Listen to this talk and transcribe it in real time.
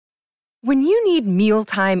When you need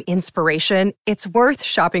mealtime inspiration, it's worth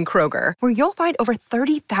shopping Kroger, where you'll find over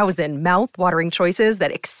 30,000 mouth-watering choices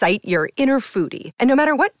that excite your inner foodie. And no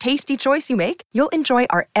matter what tasty choice you make, you'll enjoy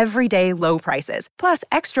our everyday low prices, plus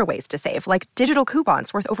extra ways to save, like digital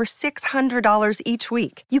coupons worth over $600 each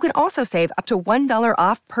week. You can also save up to $1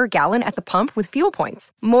 off per gallon at the pump with fuel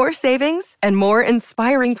points. More savings and more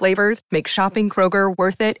inspiring flavors make shopping Kroger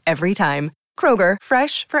worth it every time. Kroger,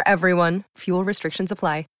 fresh for everyone. Fuel restrictions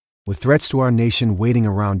apply. With threats to our nation waiting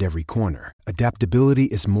around every corner, adaptability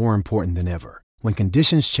is more important than ever. When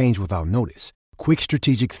conditions change without notice, quick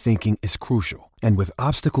strategic thinking is crucial. And with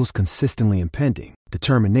obstacles consistently impending,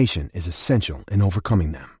 determination is essential in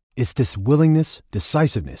overcoming them. It's this willingness,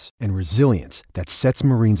 decisiveness, and resilience that sets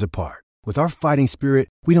Marines apart. With our fighting spirit,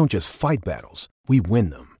 we don't just fight battles, we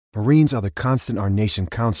win them. Marines are the constant our nation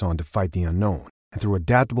counts on to fight the unknown. And through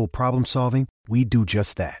adaptable problem solving, we do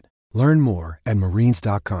just that. Learn more at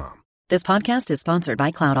marines.com. This podcast is sponsored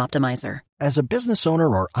by Cloud Optimizer. As a business owner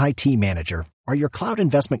or IT manager, are your cloud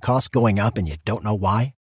investment costs going up and you don't know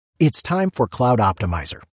why? It's time for Cloud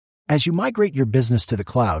Optimizer. As you migrate your business to the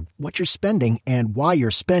cloud, what you're spending and why you're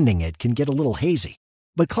spending it can get a little hazy.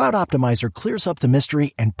 But Cloud Optimizer clears up the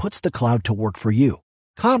mystery and puts the cloud to work for you.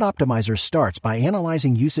 Cloud Optimizer starts by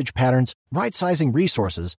analyzing usage patterns, right-sizing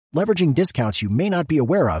resources, leveraging discounts you may not be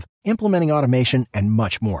aware of, implementing automation, and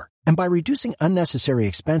much more. And by reducing unnecessary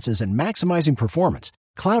expenses and maximizing performance,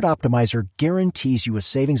 Cloud Optimizer guarantees you a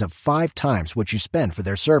savings of 5 times what you spend for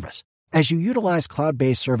their service. As you utilize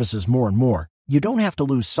cloud-based services more and more, you don't have to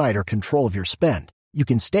lose sight or control of your spend. You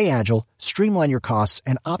can stay agile, streamline your costs,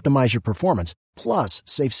 and optimize your performance, plus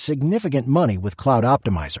save significant money with Cloud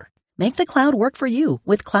Optimizer. Make the cloud work for you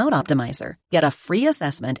with Cloud Optimizer. Get a free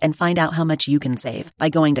assessment and find out how much you can save by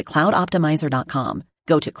going to cloudoptimizer.com.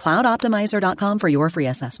 Go to cloudoptimizer.com for your free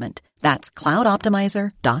assessment. That's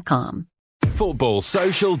cloudoptimizer.com. Football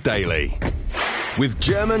Social Daily. With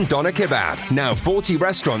German Doner Kebab, now 40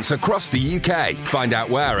 restaurants across the UK. Find out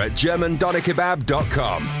where at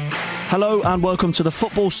germandonerkebab.com. Hello and welcome to the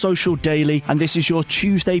Football Social Daily, and this is your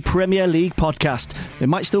Tuesday Premier League podcast. It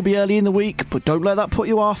might still be early in the week, but don't let that put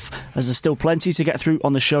you off, as there's still plenty to get through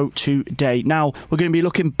on the show today. Now, we're going to be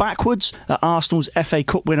looking backwards at Arsenal's FA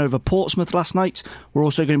Cup win over Portsmouth last night. We're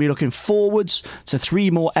also going to be looking forwards to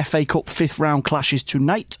 3 more FA Cup 5th round clashes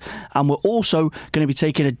tonight, and we're also going to be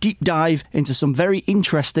taking a deep dive into some very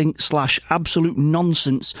interesting / absolute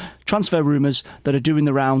nonsense transfer rumours that are doing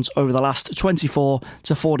the rounds over the last 24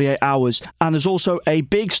 to 48 hours. And there's also a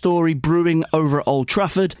big story brewing over at Old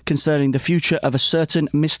Trafford concerning the future of a certain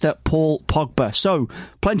Mr. Paul Pogba. So,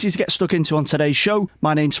 plenty to get stuck into on today's show.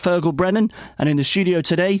 My name's Fergal Brennan, and in the studio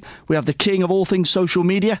today, we have the king of all things social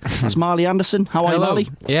media. That's Marley Anderson. How are you, Marley?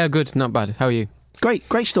 Yeah, good. Not bad. How are you?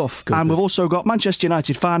 Great stuff. Good. We've also got Manchester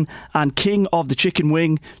United fan and king of the chicken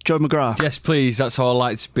wing, Joe McGrath. Yes, please. That's how I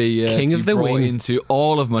like to be. King of the wing. Into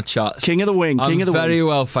all of my chats. King of the wing. I'm very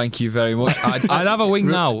well, thank you very much. I'd have a wing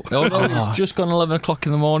now. Although it's just gone 11 o'clock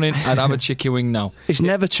in the morning, I'd have a chicken wing now. It's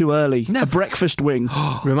never too early. Never. A breakfast wing.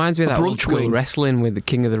 Reminds me of that old school wing. Wrestling with the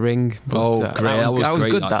King of the Ring. But, great. That was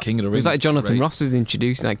great, good. That King of the Ring. It was like Jonathan Ross was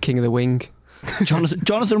introduced, like King of the Wing.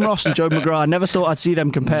 Jonathan Ross and Joe McGrath. I never thought I'd see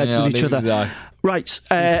them compared with each other. Right,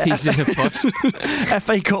 FA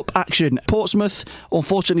Cup action. Portsmouth,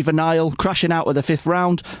 unfortunately for Niall, crashing out of the 5th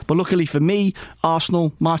round, but luckily for me,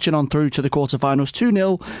 Arsenal marching on through to the quarterfinals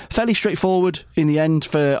 2-0. Fairly straightforward in the end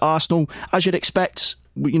for Arsenal, as you'd expect.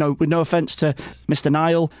 With no offence to Mr.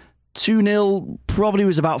 Niall. 2-0 probably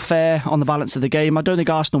was about fair on the balance of the game. I don't think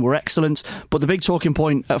Arsenal were excellent, but the big talking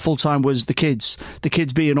point at full time was the kids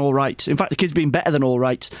being all right. In fact, the kids being better than all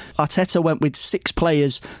right. Arteta went with 6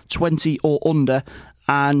 players 20 or under,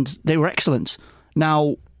 and they were excellent.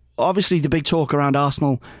 Now, obviously the big talk around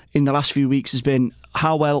Arsenal in the last few weeks has been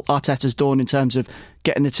how well Arteta's done in terms of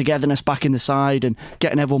getting the togetherness back in the side and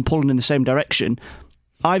getting everyone pulling in the same direction.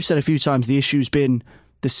 I've said a few times the issue's been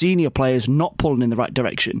the senior players not pulling in the right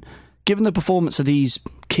direction. Given the performance of these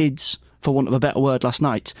kids, for want of a better word, last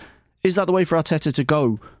night, is that the way for Arteta to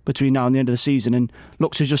go between now and the end of the season and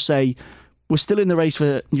look to just say, we're still in the race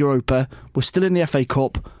for Europa, we're still in the FA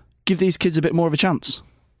Cup, give these kids a bit more of a chance?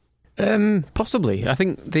 Possibly. I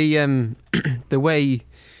think the way,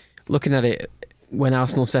 looking at it, when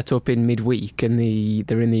Arsenal set up in midweek and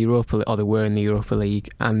they're in the Europa, or they were in the Europa League,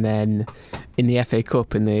 and then in the FA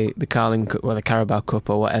Cup, in the Carling Cup, or the Carabao Cup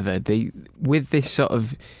or whatever, with this sort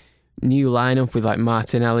of new lineup with like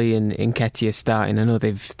Martinelli and Nketiah starting, I know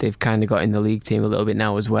they've kind of got in the league team a little bit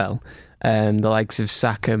now as well. The likes of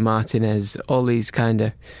Saka, Martinez, all these kind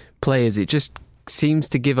of players, it just seems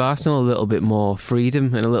to give Arsenal a little bit more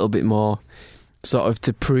freedom and a little bit more sort of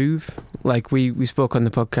to prove. Like we spoke on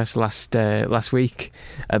the podcast last week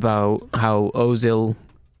about how Ozil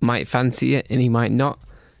might fancy it and he might not.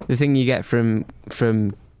 The thing you get from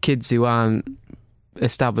kids who aren't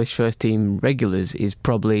established first team regulars is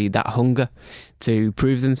probably that hunger to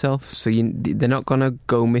prove themselves. So they're not going to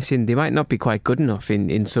go missing. They might not be quite good enough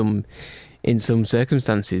in some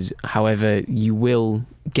circumstances. However, you will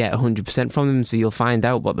get 100% from them, so you'll find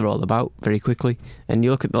out what they're all about very quickly. And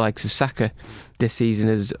you look at the likes of Saka this season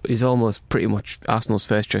is almost pretty much Arsenal's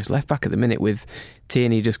first choice left back at the minute, with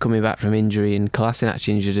Tierney just coming back from injury and Kolasinac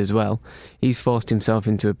injured as well. He's forced himself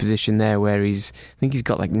into a position there where I think he's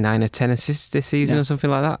got like 9 or 10 assists this season or something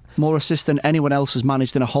like that. More assists than anyone else has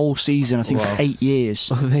managed in a whole season, I think, for 8 years.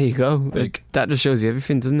 Oh, there you go. That just shows you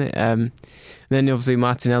everything, doesn't it? Then obviously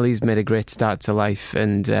Martinelli's made a great start to life,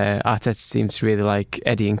 and Arteta seems to really like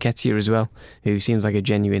Eddie Nketiah as well, who seems like a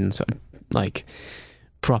genuine sort of like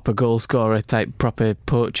proper goal scorer type, proper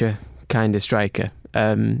poacher kind of striker.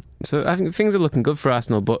 So I think things are looking good for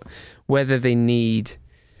Arsenal, but whether they can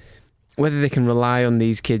rely on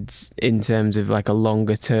these kids in terms of like a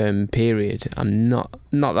longer term period, I'm not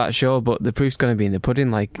that sure. But the proof's going to be in the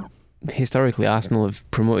pudding. Like historically, Arsenal have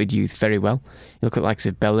promoted youth very well. You look at likes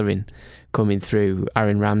of Bellerin coming through,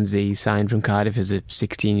 Aaron Ramsey signed from Cardiff as a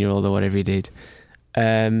 16-year-old or whatever he did.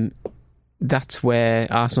 That's where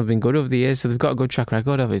Arsenal have been good over the years, so they've got a good track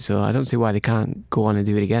record of it, so I don't see why they can't go on and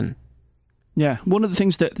do it again. Yeah, one of the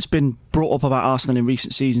things that's been brought up about Arsenal in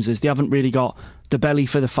recent seasons is they haven't really got the belly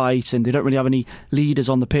for the fight and they don't really have any leaders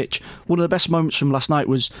on the pitch. One of the best moments from last night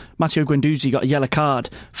was Matteo Guendouzi got a yellow card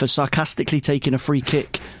for sarcastically taking a free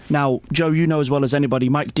kick. Now, Joe, you know as well as anybody,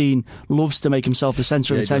 Mike Dean loves to make himself the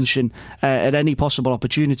centre of attention at any possible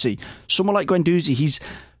opportunity. Someone like Guendouzi, he's,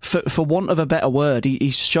 for want of a better word,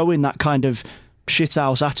 he's showing that kind of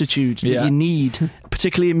shithouse attitude that you need,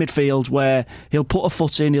 particularly in midfield, where he'll put a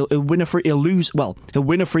foot in, he'll win a free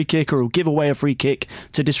kick, or he'll give away a free kick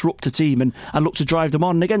to disrupt a team and look to drive them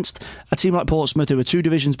on. And against a team like Portsmouth, who are 2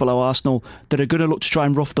 divisions below Arsenal, that are going to look to try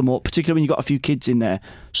and rough them up, particularly when you've got a few kids in there.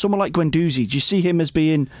 Someone like Guendouzi, do you see him as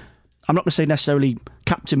being, I'm not going to say necessarily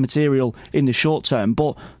captain material in the short term,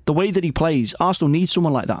 but the way that he plays, Arsenal needs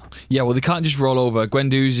someone like that. Yeah, well, they can't just roll over.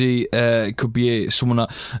 Guendouzi could be someone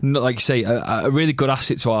that, like you say, a really good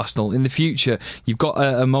asset to Arsenal. In the future, you've got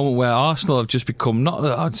a moment where Arsenal have just become, not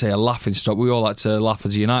I'd say a laughing stock, we all like to laugh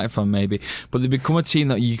as a United fan maybe, but they've become a team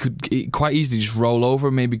that you could quite easily just roll over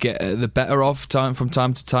and maybe get the better of from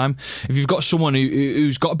time to time. If you've got someone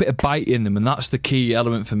who's got a bit of bite in them, and that's the key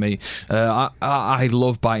element for me. I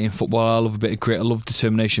love biting football, I love a bit of grit, I love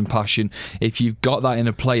determination, passion. If you've got that in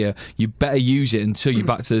a player, you better use it until you're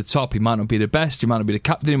back to the top. He might not be the best, he might not be the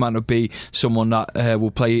captain, he might not be someone that will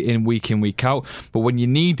play in, week out, but when you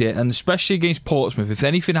need it, and especially against Portsmouth, if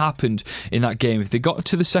anything happened in that game, if they got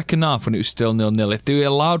to the second half when it was still 0-0, if they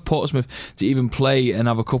allowed Portsmouth to even play and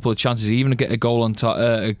have a couple of chances, even to get a goal on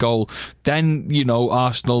a goal, then, you know,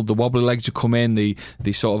 Arsenal, the wobbly legs would come in, the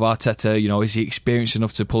sort of Arteta, you know, is he experienced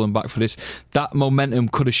enough to pull him back for this? That momentum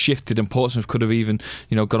could have shifted and Portsmouth could have even,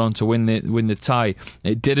 you know, got on to win the tie.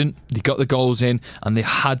 It didn't. They got the goals in and they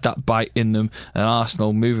had that bite in them. And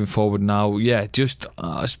Arsenal moving forward now, just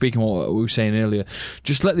speaking of what we were saying earlier,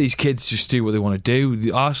 just let these kids just do what they want to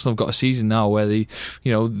do. Arsenal have got a season now where the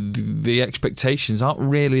expectations aren't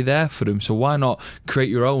really there for them, so why not create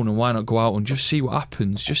your own and why not go out and just see what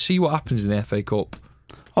happens in the FA Cup.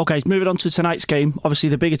 Okay, moving on to tonight's game. Obviously,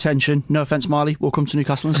 the big attention, no offence, Marley, we'll come to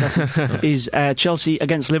Newcastle in a second, is Chelsea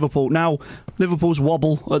against Liverpool. Now, Liverpool's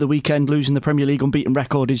wobble at the weekend, losing the Premier League unbeaten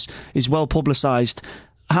record, is well publicised.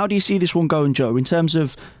 How do you see this one going, Joe, in terms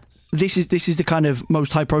of this is the kind of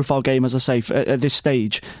most high-profile game, as I say, at this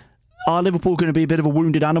stage? Are Liverpool going to be a bit of a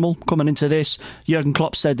wounded animal coming into this? Jurgen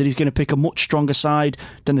Klopp said that he's going to pick a much stronger side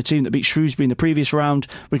than the team that beat Shrewsbury in the previous round.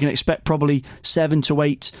 We can expect probably 7 to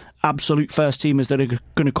 8 absolute first teamers that are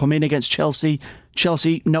going to come in against Chelsea.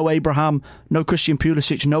 Chelsea, no Abraham, no Christian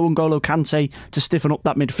Pulisic, no N'Golo Kante to stiffen up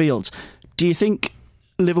that midfield. Do you think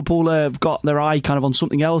Liverpool have got their eye kind of on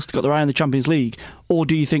something else, got their eye on the Champions League, or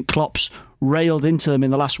do you think Klopp's railed into them in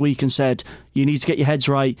the last week and said, you need to get your heads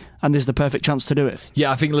right and there's the perfect chance to do it?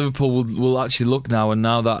 Yeah, I think Liverpool will actually look now, and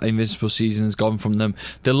now that invincible season has gone from them,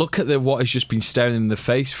 they'll look at what has just been staring them in the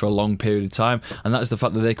face for a long period of time, and that's the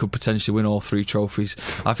fact that they could potentially win all 3 trophies.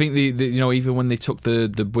 I think even when they took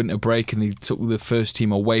the winter break and they took the first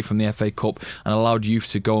team away from the FA Cup and allowed youth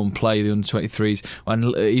to go and play the under-23s, and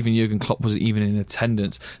even Jurgen Klopp wasn't even in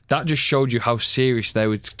attendance, that just showed you how serious they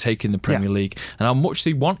were taking the Premier League and how much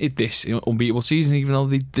they wanted this unbeatable season, even though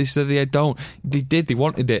they said they don't. They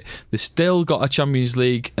wanted it. They still got a Champions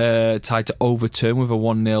League tie to overturn with a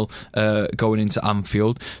 1-0 going into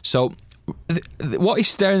Anfield. So what is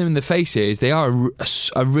staring them in the face here is they are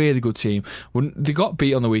a really good team. When they got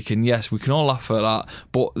beat on the weekend, yes, we can all laugh at that,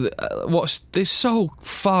 but they're so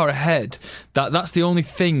far ahead that's the only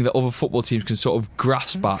thing that other football teams can sort of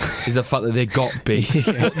grasp at is the fact that they got beat.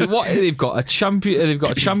 What they've got a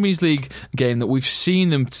Champions League game that we've seen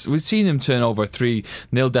them turn over a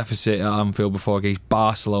 3-0 deficit at Anfield before against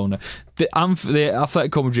Barcelona. The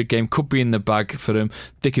Atletico Madrid game could be in the bag for them.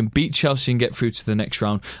 They can beat Chelsea and get through to the next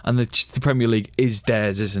round, and the Premier League is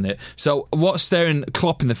theirs, isn't it? So what's staring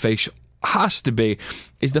Klopp in the face has to be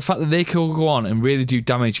is the fact that they can go on and really do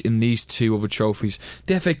damage in these two other trophies.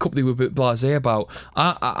 The FA Cup they were a bit blasé about.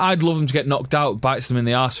 I'd love them to get knocked out, bites them in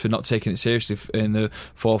the arse for not taking it seriously in the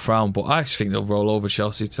fourth round, but I just think they'll roll over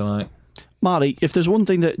Chelsea tonight. Marley, if there's one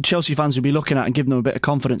thing that Chelsea fans will be looking at and giving them a bit of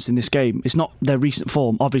confidence in this game, it's not their recent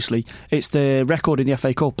form, obviously. It's their record in the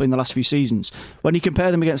FA Cup in the last few seasons. When you compare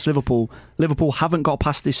them against Liverpool haven't got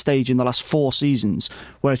past this stage in the last 4 seasons,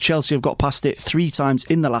 whereas Chelsea have got past it 3 times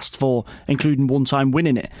in the last 4, including one time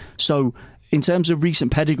winning it. So, in terms of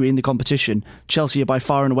recent pedigree in the competition, Chelsea are by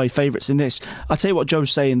far and away favourites in this. I tell you what,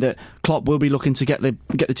 Joe's saying that Klopp will be looking to get the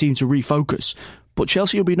team to refocus. But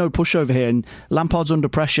Chelsea will be no pushover here, and Lampard's under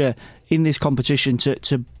pressure in this competition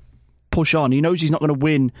to push on. He knows he's not going to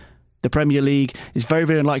win the Premier League. It's very,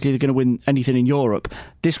 very unlikely they're going to win anything in Europe.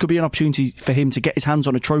 This could be an opportunity for him to get his hands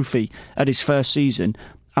on a trophy at his first season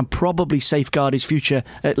and probably safeguard his future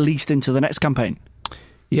at least into the next campaign.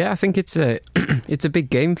 Yeah, I think it's a big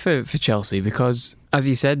game for Chelsea because, as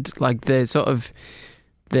you said, like they're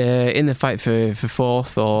in the fight for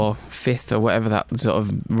 4th or 5th or whatever that sort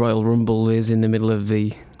of Royal Rumble is in the middle of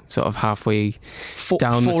the sort of halfway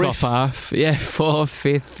down the top half. Yeah, 4th,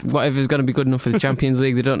 5th, whatever's going to be good enough for the Champions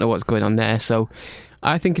League. They don't know what's going on there. So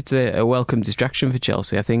I think it's a welcome distraction for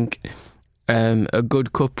Chelsea. I think a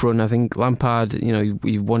good cup run. I think Lampard,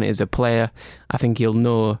 he won it as a player. I think he'll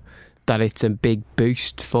know that it's a big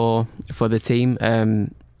boost for the team.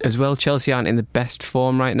 As well, Chelsea aren't in the best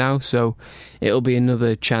form right now, so it'll be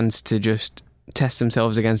another chance to just test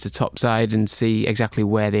themselves against the top side and see exactly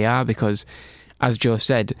where they are, because, as Joe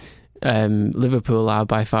said, Liverpool are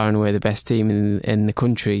by far and away the best team in the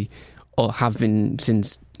country, or have been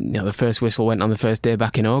since the first whistle went on the first day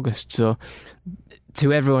back in August. So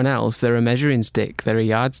to everyone else, they're a measuring stick, they're a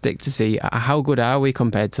yardstick to see how good are we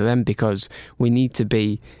compared to them, because we need to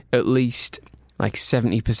be at least like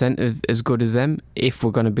 70% of as good as them if we're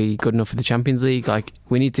going to be good enough for the Champions League. Like,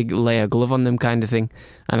 we need to lay a glove on them kind of thing.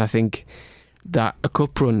 And I think that a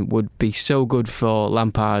cup run would be so good for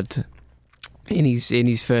Lampard in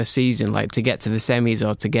his first season, like to get to the semis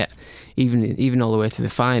or to get even all the way to the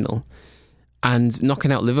final. And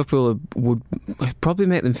knocking out Liverpool would probably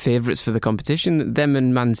make them favourites for the competition. Them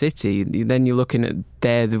and Man City, then you're looking at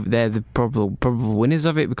they're the probable winners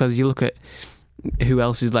of it, because you look at who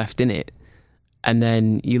else is left in it, and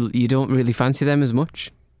then you don't really fancy them as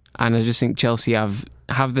much. And I just think Chelsea have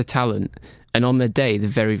the talent, and on their day they're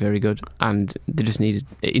very, very good, and they just need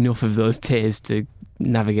enough of those tears to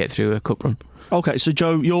navigate through a cup run. Okay, so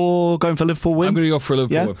Joe, you're going for Liverpool win? I'm going to go for a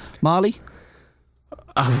Liverpool win. Marley?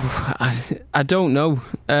 I don't know.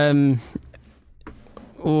 I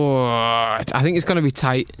think it's going to be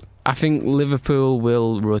tight. I think Liverpool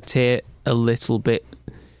will rotate a little bit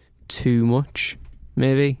too much,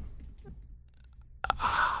 maybe.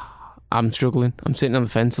 I'm struggling. I'm sitting on the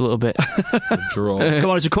fence a little bit. Draw. Come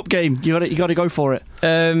on, it's a cup game. You got to go for it.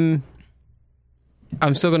 I'm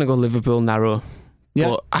still going to go Liverpool narrow. Yeah.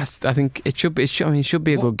 But I think it should be a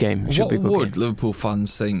good game. What would Liverpool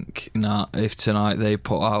fans think if tonight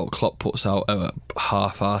Klopp puts out a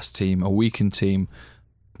half-assed team, a weakened team,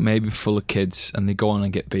 maybe full of kids, and they go on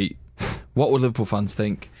and get beat? What would Liverpool fans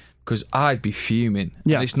think? Because I'd be fuming.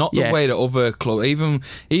 Yeah. And it's not the way that other clubs,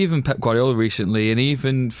 even Pep Guardiola recently, and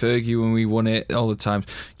even Fergie when we won it all the time,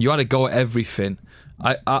 you had to go at everything.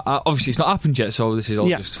 I obviously it's not happened yet, so this is all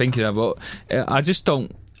just thinking about. I just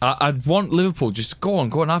don't. I'd want Liverpool just go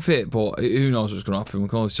and have it, but who knows what's going to happen? We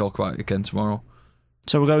can always talk about it again tomorrow.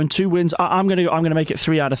 So we're going 2 wins. I'm going to make it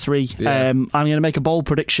 3 out of 3. Yeah. I'm going to make a bold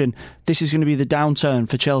prediction. This is going to be the downturn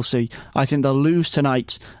for Chelsea. I think they'll lose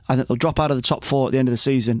tonight. I think they'll drop out of the top 4 at the end of the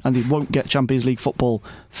season, and they won't get Champions League football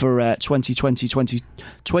for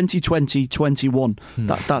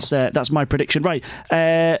 2020-21. That's my prediction. Right.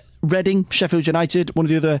 Reading, Sheffield United, one of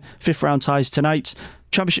the other 5th round ties tonight.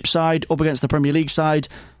 Championship side up against the Premier League side.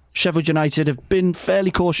 Sheffield United have been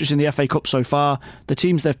fairly cautious in the FA Cup so far. The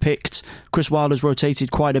teams they've picked, Chris Wilder's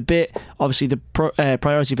rotated quite a bit. Obviously, the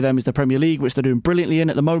priority for them is the Premier League, which they're doing brilliantly in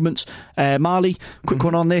at the moment. Marley, quick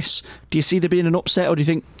one on this. Do you see there being an upset, or do you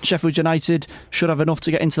think Sheffield United should have enough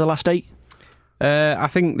to get into the last 8? I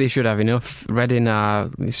think they should have enough. Reading are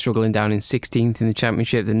struggling down in 16th in the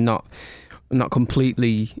Championship. They're not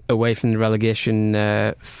completely away from the relegation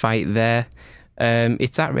fight there.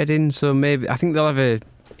 It's at Reading, so maybe I think they'll have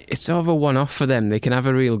it's sort of a one-off for them. They can have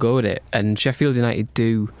a real go at it. And Sheffield United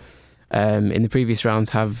do, in the previous rounds,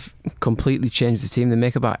 have completely changed the team. They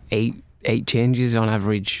make about eight changes on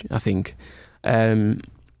average, I think.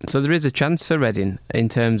 So there is a chance for Reading in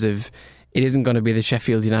terms of it isn't going to be the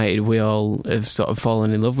Sheffield United we all have sort of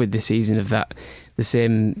fallen in love with this season, of that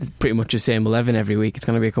pretty much the same 11 every week. It's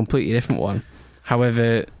going to be a completely different one.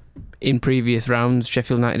 However, in previous rounds,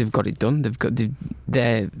 Sheffield United have got it done. They've got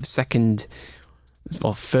their second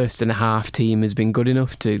or first and a half team has been good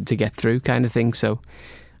enough to get through, kind of thing. So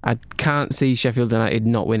I can't see Sheffield United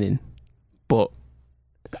not winning. But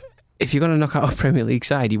if you're going to knock out a Premier League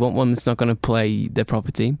side, you want one that's not going to play their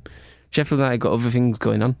proper team. Sheffield United got other things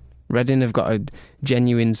going on. Reading have got a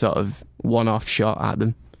genuine sort of one-off shot at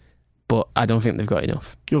them, but I don't think they've got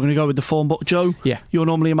enough. You're going to go with the form book, Joe? Yeah. You're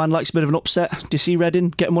normally a man who likes a bit of an upset. Do you see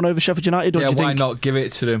Reading getting one over Sheffield United? Or Yeah, do you why think... not give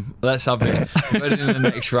it to them? Let's have it. Reading in the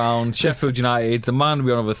next round. Sheffield United, the man will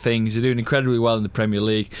be on other things. They're doing incredibly well in the Premier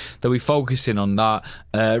League. They'll be focusing on that.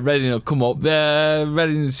 Reading will come up there.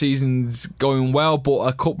 Reading season's going well, but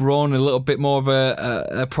a cup run, a little bit more of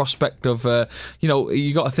a prospect of,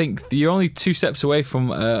 you got to think you're only 2 steps away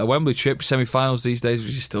from a Wembley trip, semi-finals these days,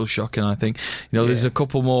 which is still shocking, I think. There's a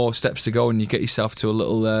couple more steps to go and you get yourself to a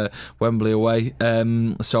little Wembley away.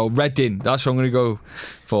 So Reading, that's what I'm going to go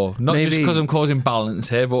for. Not just because I'm causing balance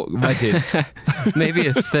here, but Reading. Maybe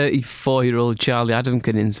a 34-year-old Charlie Adam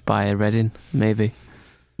can inspire Reading. Maybe.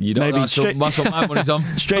 You don't. That's what my money's on.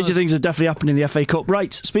 Stranger things are definitely happening in the FA Cup.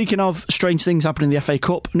 Right, speaking of strange things happening in the FA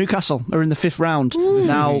Cup, Newcastle are in the 5th round. Ooh.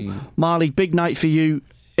 Now, Marley, big night for you.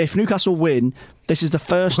 If Newcastle win, this is the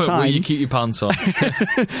first time... Will you keep your pants on?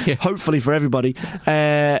 Hopefully for everybody.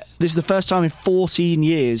 This is the first time in 14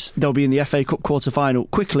 years they'll be in the FA Cup quarter-final.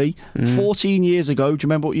 Quickly, 14 years ago, do you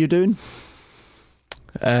remember what you were doing?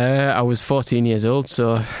 I was 14 years old,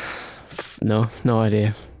 so... No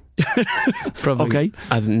idea. Probably. Okay.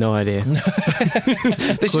 I have no idea.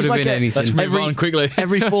 This could have like been anything. Let's move on quickly.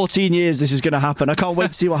 Every 14 years this is going to happen. I can't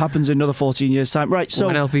wait to see what happens in another 14 years' time. Right, so...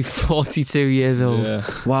 When I'll be 42 years old. Yeah.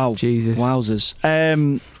 Wow. Jesus. Wowzers.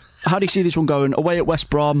 How do you see this one going? Away at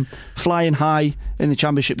West Brom, flying high in the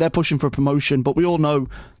Championship. They're pushing for a promotion, but we all know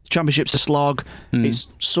the Championship's a slog. It's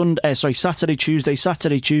Saturday,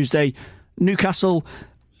 Tuesday. Newcastle...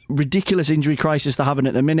 ridiculous injury crisis they're having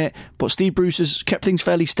at the minute, but Steve Bruce has kept things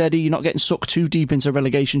fairly steady. You're not getting sucked too deep into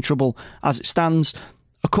relegation trouble as it stands.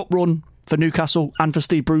 A cup run for Newcastle and for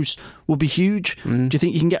Steve Bruce would be huge. Do you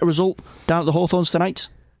think you can get a result down at the Hawthorns tonight?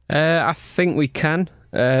 I think we can,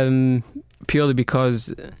 purely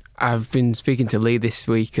because I've been speaking to Lee this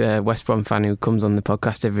week, a West Brom fan who comes on the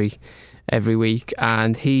podcast every week,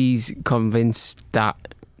 and he's convinced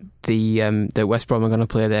that the West Brom are going to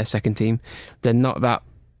play their second team. They're not that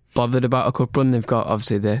bothered about a cup run. They've got,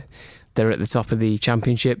 obviously, they're at the top of the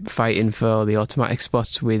Championship, fighting for the automatic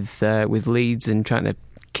spots with Leeds and trying to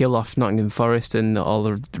kill off Nottingham Forest and all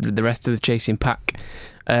the rest of the chasing pack.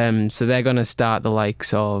 So they're going to start the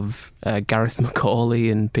likes of Gareth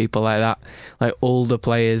McCauley and people like that, like older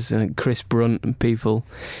players, and Chris Brunt and people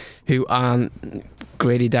who aren't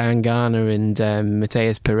Grady Diangana and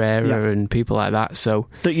Mateus Pereira and people like that. So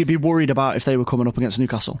that you'd be worried about if they were coming up against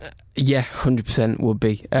Newcastle? Yeah, 100% would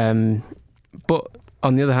be. But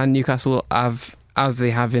on the other hand, Newcastle have, as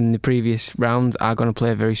they have in the previous rounds, are going to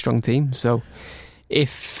play a very strong team. So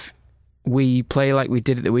if we play like we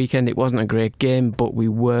did at the weekend, it wasn't a great game, but we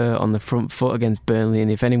were on the front foot against Burnley, and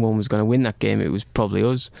if anyone was going to win that game, it was probably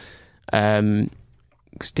us.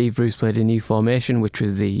 Steve Bruce played a new formation, which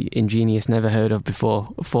was the ingenious, never heard of before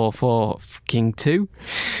 4-4-2.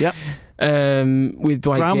 Yep. With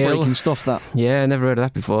Dwight Gale. Groundbreaking stuff, that. Yeah, never heard of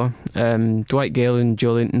that before. Dwight Gale and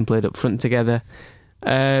Joe Linton played up front together.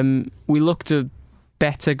 We looked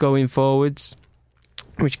better going forwards,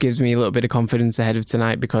 which gives me a little bit of confidence ahead of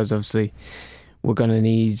tonight, because obviously we're going to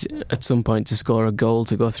need at some point to score a goal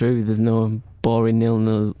to go through. There's no boring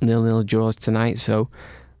nil-nil draws tonight, so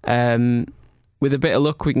with a bit of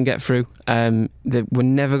luck we can get through. We're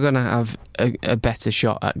never going to have a better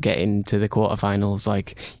shot at getting to the quarterfinals.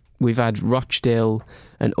 Like, we've had Rochdale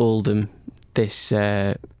and Oldham this...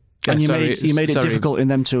 and you made it difficult in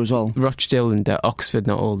them too as well. Rochdale and Oxford,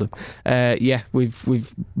 not Oldham.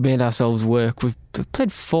 We've made ourselves work. We've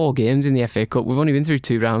played 4 games in the FA Cup. We've only been through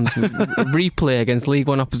 2 rounds. Replay against League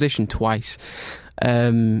One opposition twice.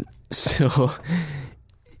 So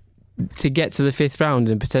to get to the 5th round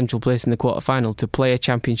and potential place in the quarter-final, to play a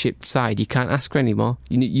Championship side, you can't ask for any more.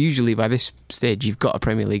 Usually by this stage you've got a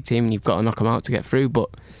Premier League team and you've got to knock them out to get through, but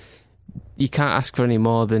you can't ask for any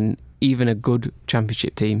more than even a good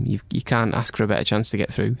Championship team. You can't ask for a better chance to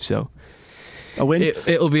get through. So a win.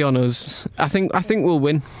 It'll be on us. I think we'll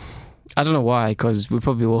win. I don't know why, because we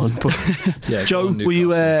probably won't. But yeah, Joe, will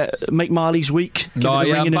you make Marley's week?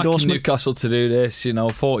 I'm backing Newcastle to do this.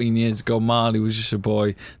 14 years ago, Marley was just a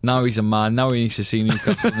boy. Now he's a man. Now he needs to see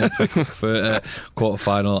Newcastle in the for quarter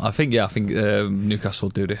final. I think Newcastle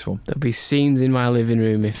will do this one. There'll be scenes in my living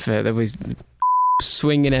room if there was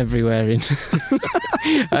swinging everywhere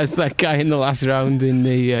as that guy in the last round in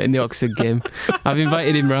the Oxford game. I've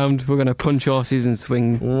invited him round. We're going to punch horses and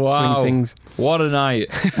swing things. What a night.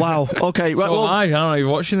 Wow. Okay. Right, I don't know, you're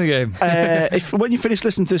watching the game. When you finish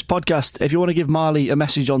listening to this podcast, if you want to give Marley a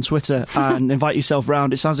message on Twitter and invite yourself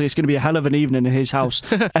round, it sounds like it's going to be a hell of an evening in his house.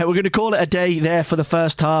 We're going to call it a day there for the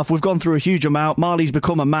first half. We've gone through a huge amount. Marley's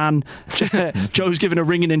become a man. Joe's given a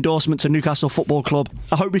ringing endorsement to Newcastle Football Club.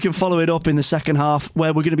 I hope we can follow it up in the second half,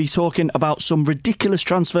 where we're going to be talking about some ridiculous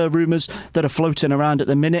transfer rumours that are floating around at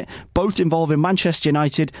the minute, both involving Manchester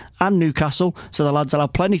United and Newcastle, so the lads will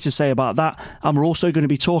have plenty to say about that. And we're also going to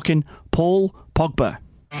be talking Paul Pogba.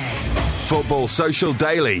 Football Social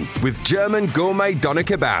Daily with German gourmet doner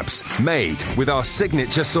kebabs, made with our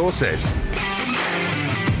signature sauces.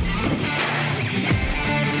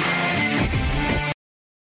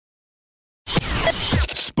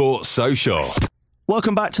 Sports Social.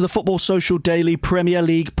 Welcome back to the Football Social Daily Premier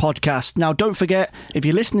League podcast. Now, don't forget, if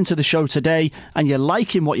you're listening to the show today and you're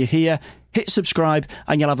liking what you hear, hit subscribe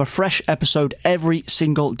and you'll have a fresh episode every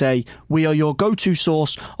single day. We are your go-to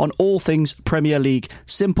source on all things Premier League.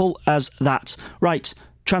 Simple as that. Right,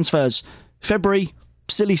 transfers. February,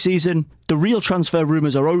 silly season. The real transfer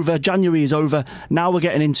rumours are over. January is over. Now we're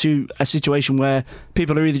getting into a situation where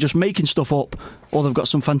people are either just making stuff up or they've got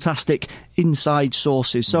some fantastic inside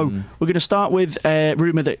sources. So we're going to start with a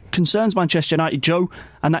rumour that concerns Manchester United, Joe,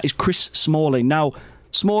 and that is Chris Smalling. Now,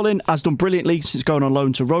 Smalling has done brilliantly since going on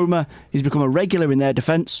loan to Roma. He's become a regular in their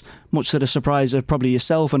defence, much to the surprise of probably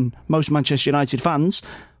yourself and most Manchester United fans.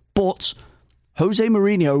 But Jose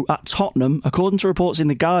Mourinho at Tottenham, according to reports in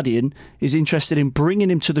The Guardian, is interested in bringing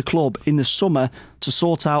him to the club in the summer to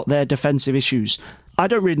sort out their defensive issues. I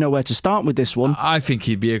don't really know where to start with this one. I think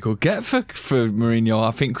he'd be a good get for Mourinho.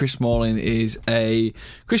 I think Chris Smalling is a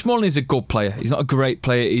good player. He's not a great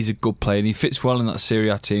player, he's a good player, and he fits well in that Serie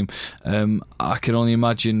A team. I can only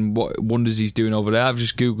imagine what wonders he's doing over there. I've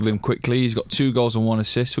just Googled him quickly. He's got 2 goals and 1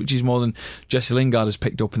 assist, which is more than Jesse Lingard has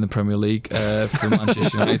picked up in the Premier League for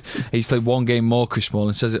Manchester United. He's played 1 game more, Chris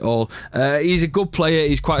Smalling, says it all. He's a good player,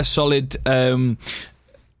 he's quite a solid...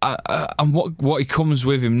 and what he comes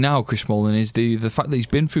with him now, Chris Smalling, is the fact that he's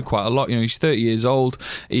been through quite a lot. He's 30 years old.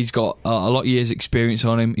 He's got a lot of years' experience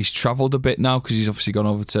on him. He's travelled a bit now because he's obviously gone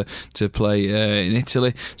over to play in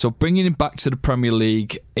Italy. So bringing him back to the Premier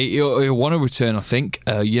League, he'll want to return, I think.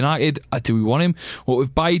 United, do we want him? Well,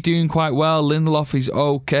 with Bailly doing quite well, Lindelof is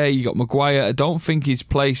okay. You got Maguire. I don't think his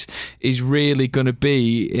place is really going to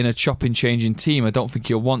be in a chopping, changing team. I don't think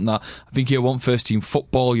he'll want that. I think he'll want first team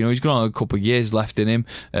football. He's got a couple of years left in him.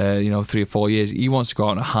 3 or 4 years. He wants to go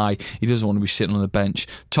out on a high. He doesn't want to be sitting on the bench.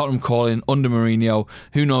 Tottenham calling under Mourinho.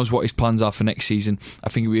 Who knows what his plans are for next season? I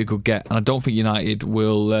think it'll be a good get, and I don't think United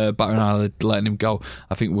will batter an eyelid letting him go.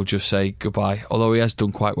 I think we'll just say goodbye, although he has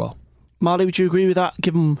done quite well. Marley, would you agree with that,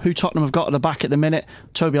 given who Tottenham have got at the back at the minute?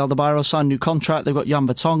 Toby Alderweireld signed a new contract. They've got Jan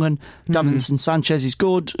Vertonghen. Davinson Sanchez is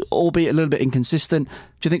good, albeit a little bit inconsistent.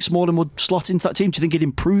 Do you think Smalling would slot into that team? Do you think he'd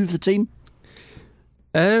improve the team?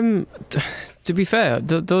 To be fair,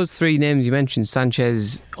 those 3 names you mentioned,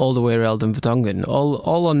 Sanchez, Alderweireld and Vertonghen,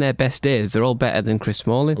 all on their best days, they're all better than Chris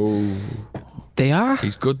Smalling. Ooh. They are.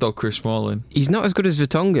 He's good though, Chris Smalling. He's not as good as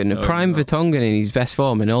Vertonghen. Prime Vertonghen in his best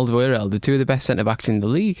form and Alderweireld are 2 of the best centre-backs in the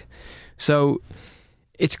league. So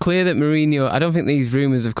it's clear that Mourinho, I don't think these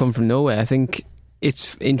rumours have come from nowhere. I think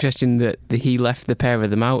it's interesting that he left the pair of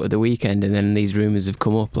them out at the weekend and then these rumours have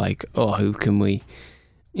come up like, who can we...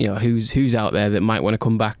 who's out there that might want to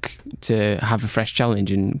come back to have a fresh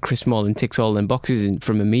challenge, and Chris Smalling ticks all them boxes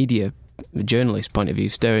from a journalist point of view,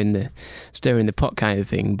 stirring the pot kind of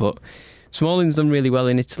thing. But Smalling's done really well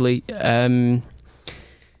in Italy.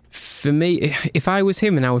 For me, if I was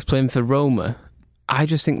him and I was playing for Roma, I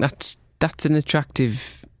just think that's an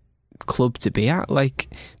attractive club to be at. Like,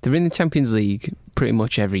 they're in the Champions League pretty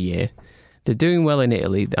much every year. They're doing well in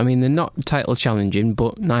Italy. I mean, they're not title challenging,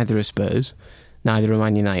 but neither are Spurs. Neither are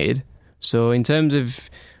Man United. So in terms of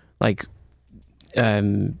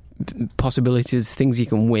possibilities, things you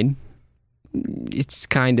can win, it's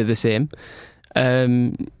kind of the same.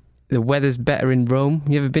 The weather's better in Rome.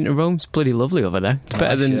 You ever been to Rome? It's bloody lovely over there. It's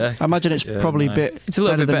better than. I imagine it's probably a bit. It's a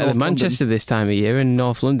little bit better than Manchester this time of year, and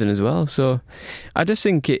North London as well. So, I just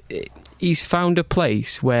think he's found a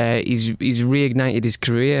place where he's reignited his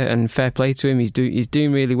career, and fair play to him. He's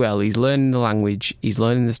doing really well. He's learning the language. He's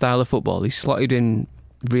learning the style of football. He's slotted in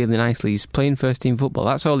really nicely. He's playing first team football.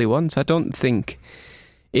 That's all he wants. I don't think.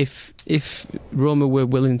 If Roma were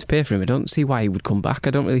willing to pay for him, I don't see why he would come back.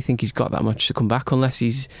 I don't really think he's got that much to come back unless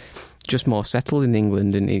he's just more settled in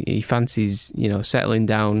England and he fancies, settling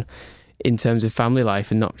down in terms of family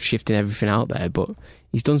life and not shifting everything out there. But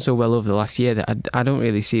he's done so well over the last year that I don't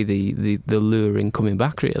really see the lure in coming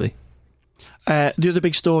back, really. The other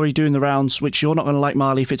big story doing the rounds, which you're not going to like,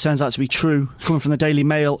 Marley, if it turns out to be true, coming from the Daily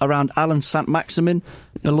Mail around Alan Saint-Maximin,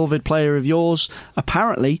 beloved player of yours.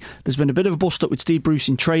 Apparently, there's been a bit of a bust-up with Steve Bruce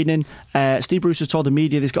in training. Steve Bruce has told the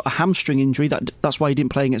media he's got a hamstring injury. That's why he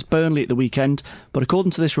didn't play against Burnley at the weekend. But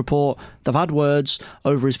according to this report, they've had words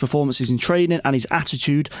over his performances in training and his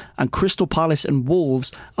attitude, and Crystal Palace and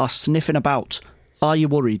Wolves are sniffing about. Are you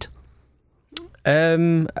worried? A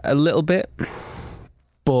little bit,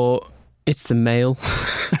 but it's the Mail.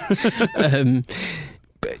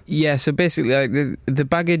 But yeah, so basically, like the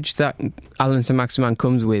baggage that Alan Saint-Maximin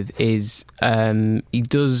comes with is he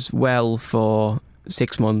does well for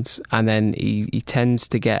 6 months, and then he tends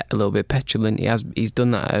to get a little bit petulant. He's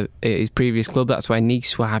done that at his previous club. That's why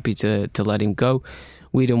Nice were happy to let him go.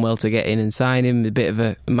 We done well to get in and sign him. A bit of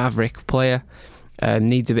a maverick player.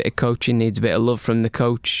 Needs a bit of coaching. Needs a bit of love from the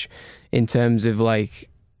coach in terms of like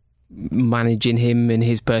managing him and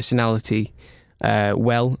his personality.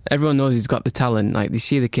 Well, everyone knows he's got the talent. Like, they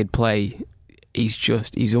see the kid play,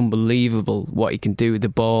 he's unbelievable what he can do with the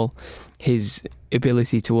ball, his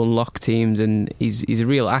ability to unlock teams, and he's a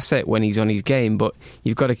real asset when he's on his game. But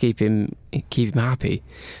you've got to keep him happy.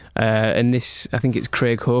 And this, I think it's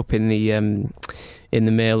Craig Hope in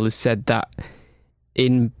the Mail has said that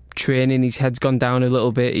in training his head's gone down a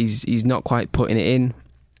little bit. He's not quite putting it in,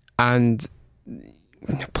 and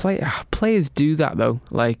players do that though.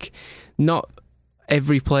 Like, not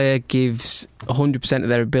every player gives 100% of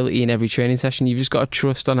their ability in every training session. You've just got to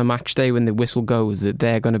trust on a match day when the whistle goes that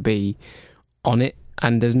they're going to be on it.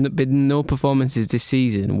 And there's been no performances this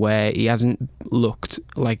season where he hasn't looked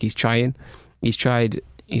like he's trying. He's tried,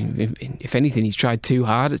 if anything, he's tried too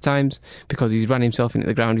hard at times because he's ran himself into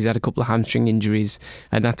the ground. He's had a couple of hamstring injuries,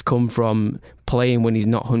 and that's come from playing when he's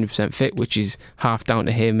not 100% fit, which is half down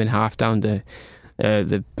to him and half down to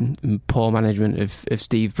the poor management of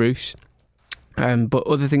Steve Bruce. But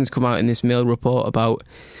other things come out in this Mail report about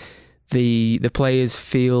the players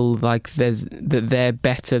feel like that they're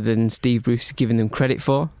better than Steve Bruce is giving them credit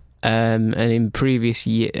for. And in previous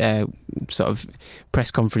sort of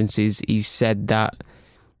press conferences, he's said that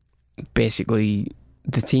basically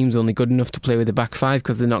the team's only good enough to play with the back five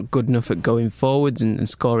because they're not good enough at going forwards and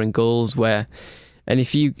scoring goals. And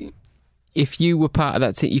if you were part of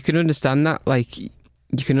that team, you can understand that. Like,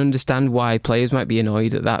 you can understand why players might be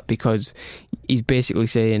annoyed at that, because he's basically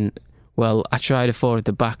saying, well, I tried a 4 at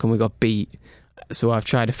the back and we got beat, so I've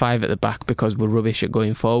tried a 5 at the back because we're rubbish at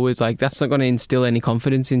going forwards. Like, that's not going to instill any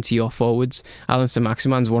confidence into your forwards. Alan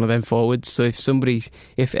Saint-Maximin's one of them forwards, so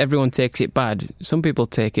if everyone takes it bad, some people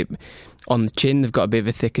take it on the chin, they've got a bit of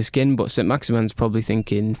a thicker skin, but Saint-Maximin's probably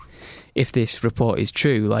thinking, if this report is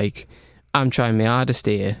true, like, I'm trying my hardest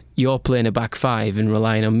here, you're playing a back 5 and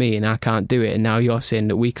relying on me and I can't do it, and now you're saying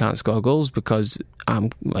that we can't score goals because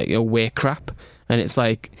I'm like, we're crap. And it's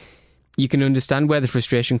like, you can understand where the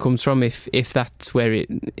frustration comes from. If this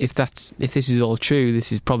is all true,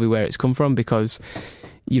 this is probably where it's come from, because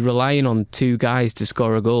you're relying on 2 guys to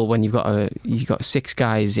score a goal when you've got 6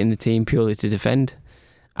 guys in the team purely to defend,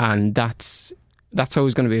 and that's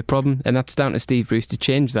always going to be a problem. And that's down to Steve Bruce to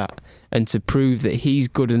change that and to prove that he's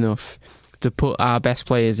good enough to put our best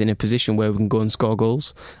players in a position where we can go and score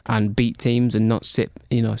goals and beat teams, and not sit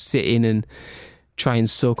in and try and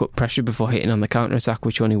soak up pressure before hitting on the counter-attack,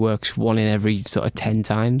 which only works 1 in every sort of 10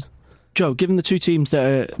 times. Joe, given the 2 teams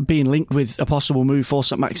that are being linked with a possible move for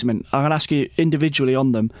Saint-Maximin, I'm going to ask you individually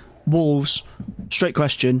on them. Wolves, straight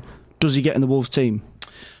question, does he get in the Wolves team?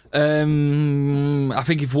 I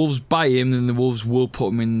think if Wolves buy him, then the Wolves will put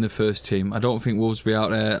him in the first team. I don't think Wolves will be out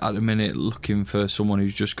there at the minute looking for someone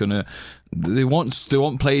who's just gonna. They want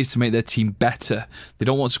players to make their team better. They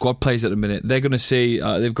don't want squad players at the minute. They're going to see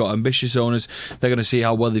they've got ambitious owners. They're going to see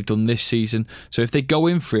how well they've done this season. So if they go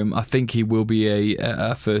in for him, I think he will be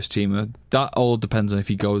a first teamer. That all depends on if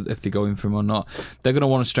they go in for him or not. They're going to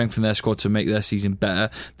want to strengthen their squad to make their season better.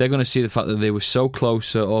 They're going to see the fact that they were so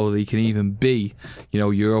close, or they can even be,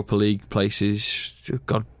 Europa Europa League places.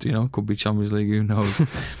 God, could be Champions League, who knows?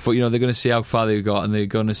 But they're going to see how far they've got, and they're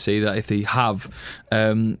going to see that if they have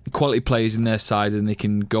quality players in their side, then they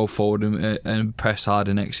can go forward and press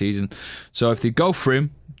harder next season. So if they go for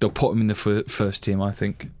him, they'll put him in the first team, I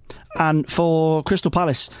think. And for Crystal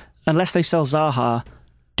Palace, unless they sell Zaha,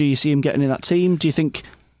 do you see him getting in that team? Do you think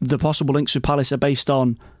the possible links with Palace are based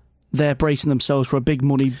on they're bracing themselves for a big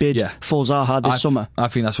money bid for Zaha this summer? I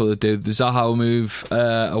think that's what they'll do. The Zaha will move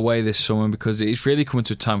away this summer because it's really coming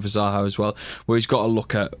to a time for Zaha as well, where he's got to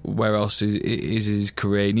look at where else is his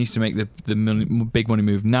career. He needs to make the big money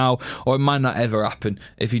move now, or it might not ever happen.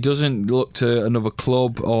 If he doesn't look to another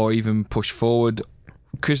club or even push forward,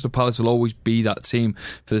 Crystal Palace will always be that team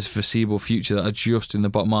for this foreseeable future that are just in the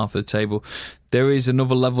bottom half of the table. There is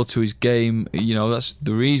another level to his game. That's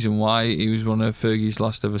the reason why he was one of Fergie's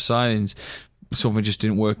last ever signings. Something just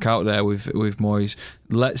didn't work out there with Moyes.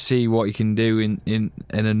 Let's see what he can do in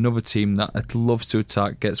another team that loves to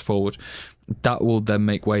attack, gets forward. That will then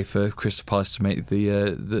make way for Crystal Palace to make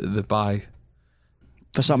the buy.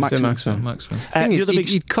 For Saint-Maximin.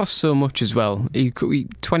 He'd cost so much as well.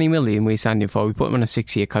 20 million we signed him for. We put him on a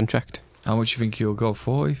 6-year contract. How much do you think he'll go?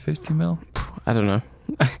 40, 50 mil? I don't know.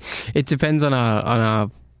 It depends on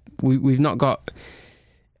our we've not got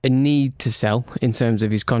a need to sell in terms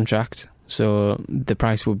of his contract, so the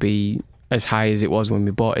price will be as high as it was when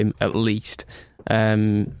we bought him, at least.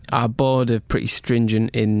 Our board are pretty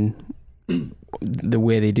stringent in the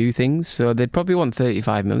way they do things, so they'd probably want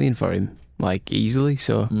 35 million for him, easily.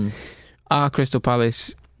 So are Crystal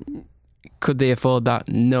Palace, could they afford that?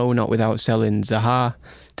 No, not without selling Zaha.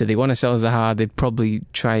 Do they want to sell Zaha? They'd probably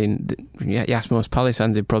try and... Yes, most Palace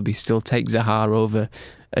fans would probably still take Zaha over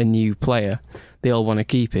a new player. They all want to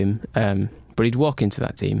keep him, but he'd walk into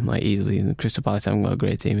that team easily. And Crystal Palace haven't got a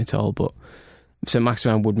great team at all, but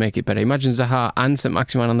Saint-Maximin would make it better. Imagine Zaha and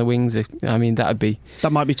Saint-Maximin on the wings. That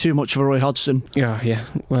might be too much for Roy Hodgson. Yeah.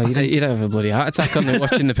 Well, you'd have a bloody heart attack on them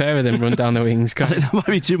watching the pair of them run down the wings. That might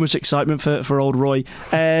be too much excitement for old Roy.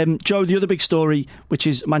 Joe, the other big story, which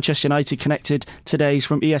is Manchester United connected today, is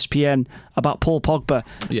from ESPN about Paul Pogba.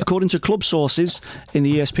 Yeah. According to club sources in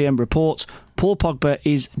the ESPN report, Paul Pogba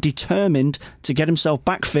is determined to get himself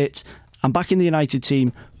back fit and back in the United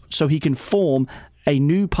team so he can form a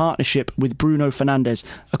new partnership with Bruno Fernandes.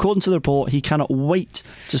 According to the report, he cannot wait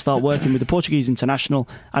to start working with the Portuguese international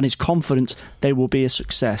and is confident they will be a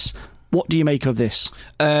success. What do you make of this?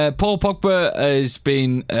 Paul Pogba has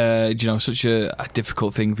been, such a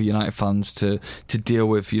difficult thing for United fans to deal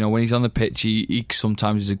with. When he's on the pitch, he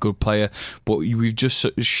sometimes is a good player, but we've just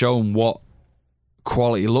shown what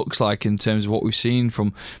quality looks like in terms of what we've seen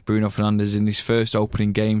from Bruno Fernandes in his first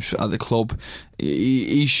opening games at the club.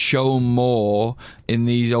 He's shown more in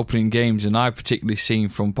these opening games than I've particularly seen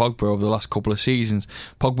from Pogba over the last couple of seasons.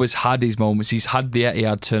 Pogba's had his moments. He's had the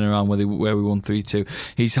Etihad turnaround where we won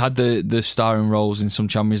 3-2. He's had the starring roles in some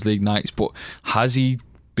Champions League nights, but has he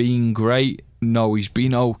been great? No, he's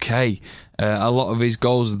been okay. A lot of his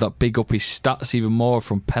goals that big up his stats even more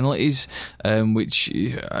from penalties, which,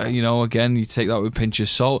 again, you take that with a pinch of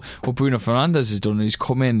salt. What Bruno Fernandes has done is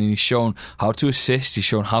come in and he's shown how to assist, he's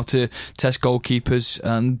shown how to test goalkeepers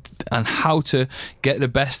and how to get the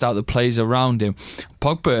best out of the players around him.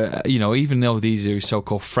 Pogba, even though these are his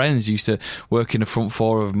so-called friends, used to work in the front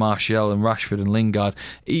four of Martial and Rashford and Lingard.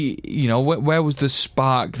 Where was the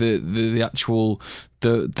spark, the actual...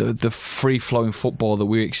 The free-flowing football that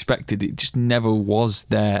we expected? It just never was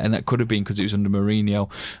there, and that could have been because it was under Mourinho.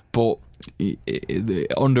 But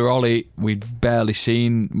under Ole, we've barely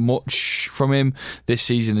seen much from him. This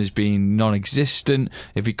season has been non-existent.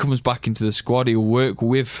 If he comes back into the squad, he'll work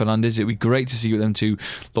with Fernandes. It'd be great to see what them two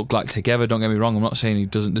look like together. Don't get me wrong, I'm not saying he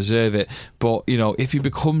doesn't deserve it, but if he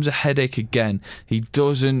becomes a headache again, he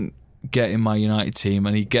doesn't get in my United team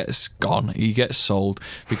and he gets gone, he gets sold,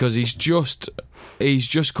 because he's just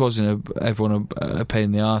causing everyone a pain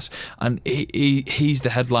in the arse, and he's the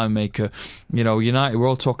headline maker. United, we're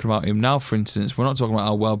all talking about him now, for instance. We're not talking about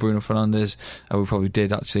how well Bruno Fernandes, we probably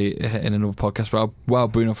did actually in another podcast, but how well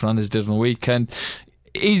Bruno Fernandes did on the weekend.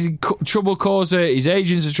 He's a trouble causer, his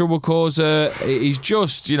agent's a trouble causer, he's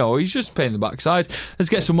just paying the backside. Let's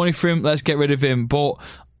get some money for him, let's get rid of him, but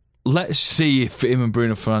let's see if him and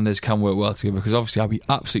Bruno Fernandes can work well together, because obviously I'll be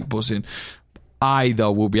absolutely buzzing. I,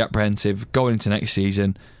 though, will be apprehensive going into next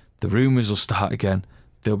season. The rumours will start again.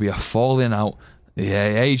 There'll be a falling out. The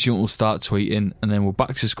agent will start tweeting, and then we're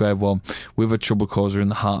back to square one with a trouble causer in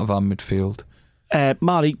the heart of our midfield.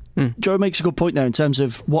 Marley, Joe makes a good point there in terms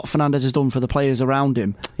of what Fernandes has done for the players around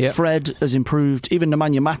him. Yep. Fred has improved. Even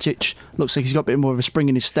Nemanja Matic looks like he's got a bit more of a spring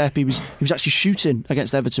in his step. He was actually shooting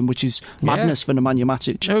against Everton, which is madness for Nemanja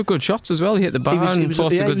Matic. Oh, good shots as well. He hit the bar and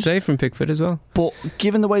forced a good save from Pickford as well. But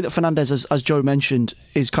given the way that Fernandes, as Joe mentioned,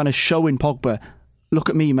 is kind of showing Pogba, look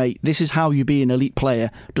at me, mate, this is how you be an elite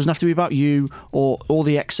player. It doesn't have to be about you or all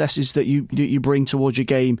the excesses that you bring towards your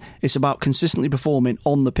game. It's about consistently performing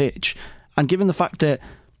on the pitch. And given the fact that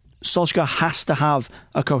Solskjaer has to have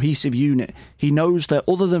a cohesive unit, he knows that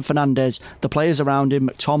other than Fernandes, the players around him,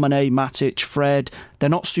 McTominay, Matic, Fred, they're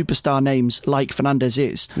not superstar names like Fernandes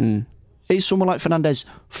is. Is someone like Fernandes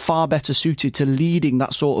far better suited to leading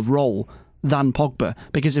that sort of role than Pogba?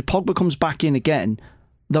 Because if Pogba comes back in again,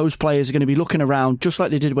 those players are going to be looking around just like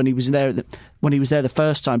they did when he was there the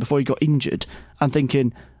first time before he got injured and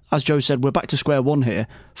thinking, as Joe said, we're back to square one here.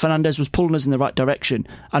 Fernandes was pulling us in the right direction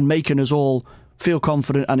and making us all feel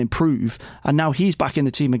confident and improve. And now he's back in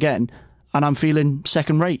the team again, and I'm feeling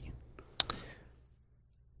second rate.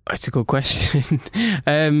 That's a good question.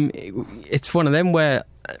 It's one of them where,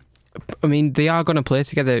 I mean, they are going to play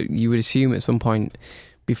together, you would assume, at some point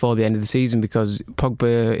before the end of the season, because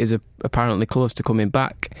Pogba is apparently close to coming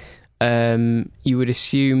back. You would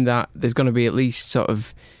assume that there's going to be at least sort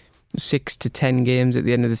of 6 to 10 games at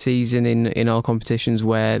the end of the season in all competitions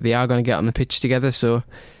where they are going to get on the pitch together. So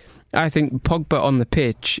I think Pogba on the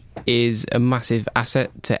pitch is a massive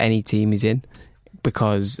asset to any team he's in,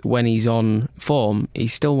 because when he's on form,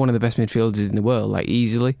 he's still one of the best midfielders in the world, like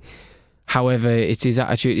easily. However, it's his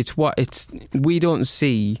attitude. We don't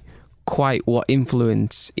see quite what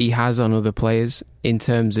influence he has on other players in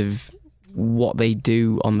terms of what they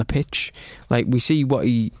do on the pitch. Like we see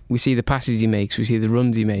the passes he makes, we see the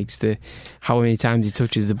runs he makes, how many times he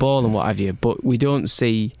touches the ball and what have you, but we don't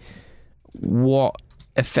see what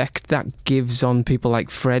effect that gives on people like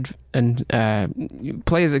Fred and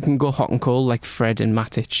players that can go hot and cold like Fred and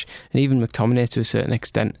Matic and even McTominay to a certain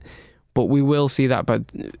extent. But we will see that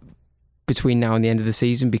between now and the end of the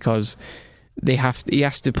season, because he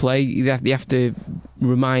has to play. They have to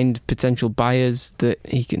remind potential buyers that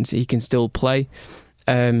he can still play.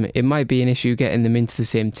 It might be an issue getting them into the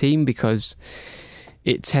same team, because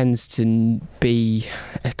it tends to be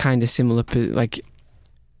a kind of similar, like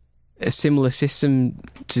a similar system.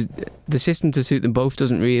 The system to suit them both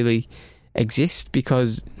doesn't really exist,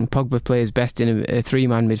 because Pogba plays best in a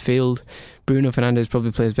three-man midfield. Bruno Fernandes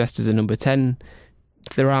probably plays best as a number 10.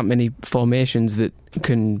 There aren't many formations that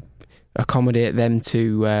can accommodate them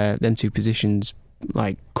two positions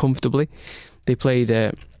like comfortably. They played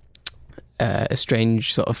a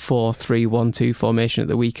strange sort of 4-3-1-2 formation at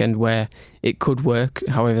the weekend where it could work.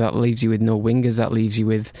 However, that leaves you with no wingers. That leaves you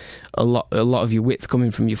with a lot of your width coming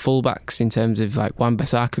from your fullbacks. In terms of like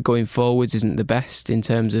Wan-Bissaka going forwards isn't the best in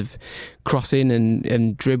terms of crossing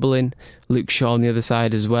and dribbling. Luke Shaw on the other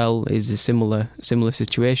side as well is a similar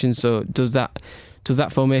situation. So does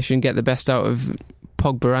that formation get the best out of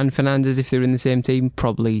Pogba and Fernandes if they're in the same team?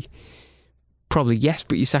 Probably yes,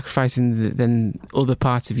 but you're sacrificing then other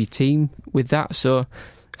parts of your team with that. So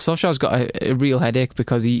Solskjaer's got a real headache,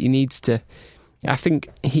 because he needs to. I think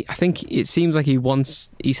it seems like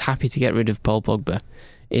he's happy to get rid of Paul Pogba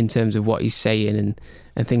in terms of what he's saying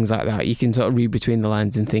and things like that. You can sort of read between the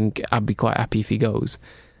lines and think I'd be quite happy if he goes.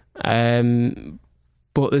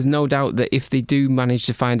 But there's no doubt that if they do manage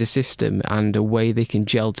to find a system and a way they can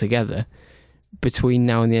gel together between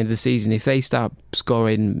now and the end of the season, if they start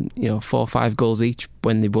scoring 4 or 5 goals each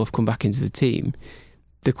when they both come back into the team,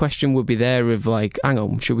 the question would be there of like, hang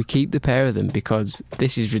on, should we keep the pair of them? Because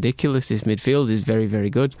this is ridiculous. This midfield is very, very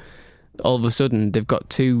good. All of a sudden, they've got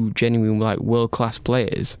 2 genuine like world-class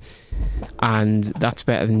players, and that's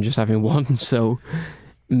better than just having one. So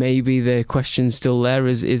maybe the question's still there,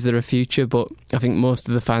 is there a future? But I think most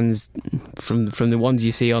of the fans, from the ones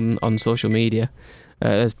you see on social media,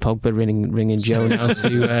 there's Pogba ringing Joe now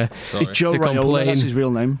to Joe Raiola, that's his real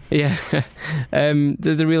name. Yeah,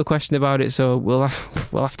 there's a real question about it, so we'll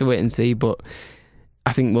have to wait and see. But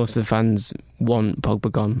I think most of the fans want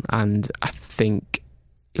Pogba gone, and I think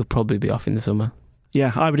he'll probably be off in the summer.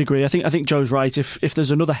 Yeah, I would agree. I think Joe's right. If there's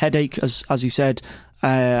another headache, as he said,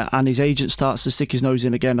 and his agent starts to stick his nose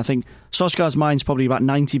in again, I think Solskjaer's mind's probably about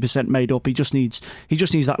 90% made up. He just needs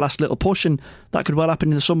that last little push, and that could well happen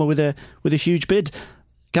in the summer with a huge bid.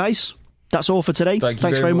 Guys, that's all for today.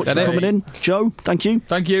 Thanks very much for coming in. Joe, thank you.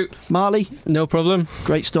 Thank you. Marley, no problem.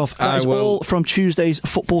 Great stuff. That is all from Tuesday's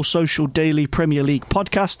Football Social Daily Premier League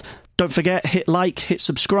podcast. Don't forget, hit like, hit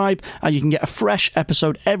subscribe, and you can get a fresh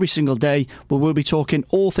episode every single day where we'll be talking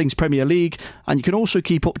all things Premier League. And you can also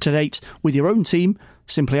keep up to date with your own team.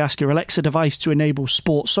 Simply ask your Alexa device to enable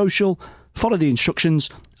Sports Social, follow the instructions,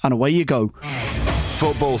 and away you go.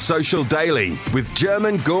 Football Social Daily with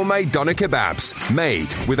German gourmet doner kebabs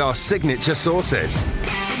made with our signature sauces.